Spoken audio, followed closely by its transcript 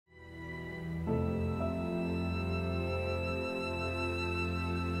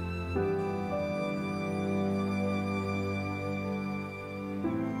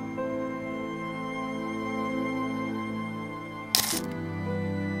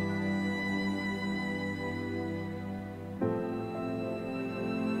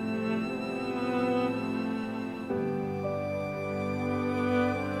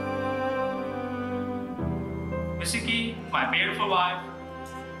Vicky, my beautiful wife,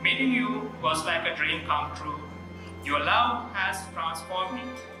 meeting you was like a dream come true. Your love has transformed me,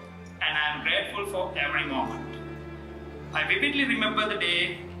 and I am grateful for every moment. I vividly remember the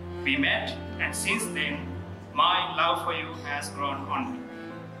day we met, and since then, my love for you has grown on me.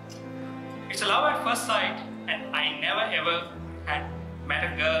 It's a love at first sight, and I never ever had met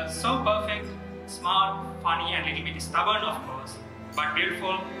a girl so perfect, smart, funny, and a little bit stubborn, of course, but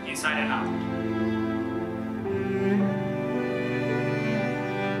beautiful inside and out.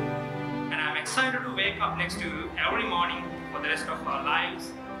 Excited to wake up next to you every morning for the rest of our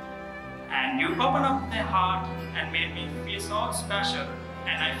lives. And you opened up my heart and made me feel so special,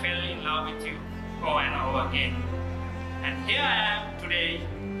 and I fell in love with you over and over again. And here I am today,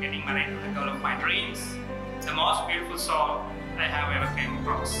 getting married to the girl of my dreams, the most beautiful soul I have ever came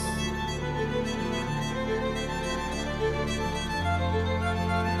across.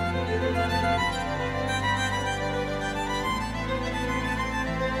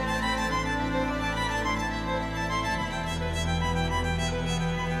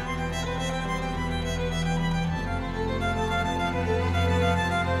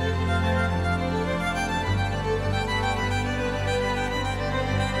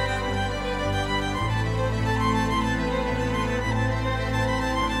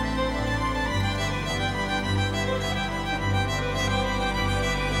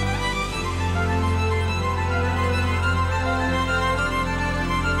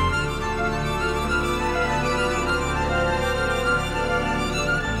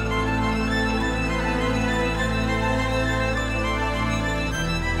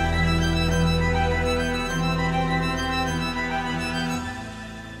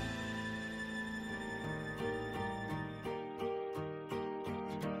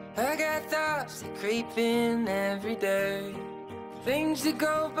 I got thoughts that creep in every day, things that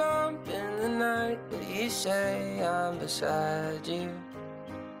go bump in the night, but you say I'm beside you.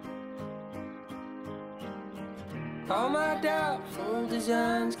 All my doubtful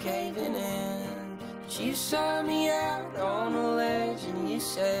designs caving in, but you saw me out on a ledge and you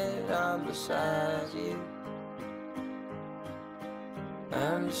said I'm beside you.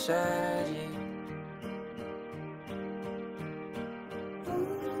 I'm beside you.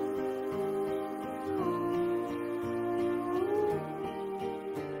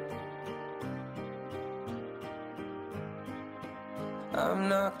 I'm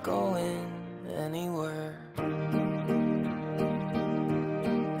not going anywhere.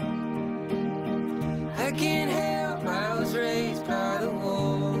 I can't help, I was raised by the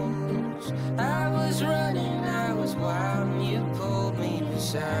wolves. I was running, I was wild, and you pulled me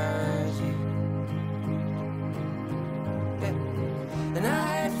beside you. And I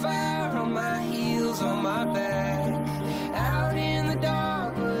had fire on my heels, on my back, out in the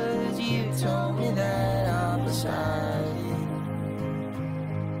dark woods. You told me that I'm beside you.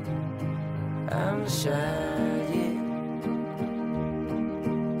 I'm beside you.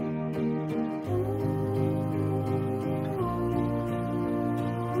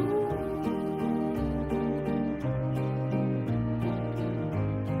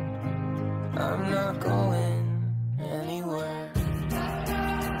 I'm not going anywhere.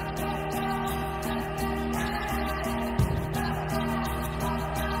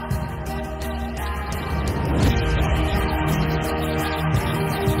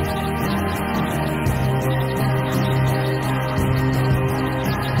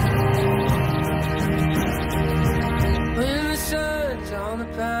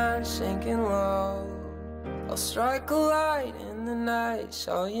 Sinking low, I'll strike a light in the night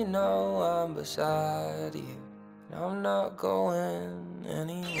so you know I'm beside you. And I'm not going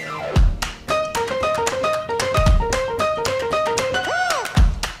anywhere.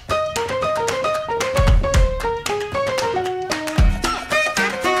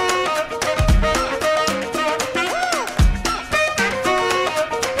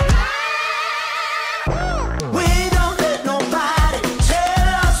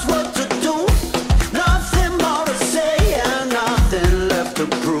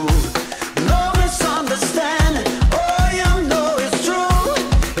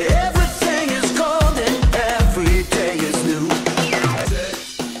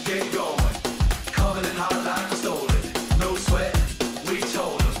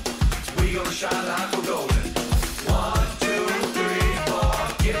 Shine like a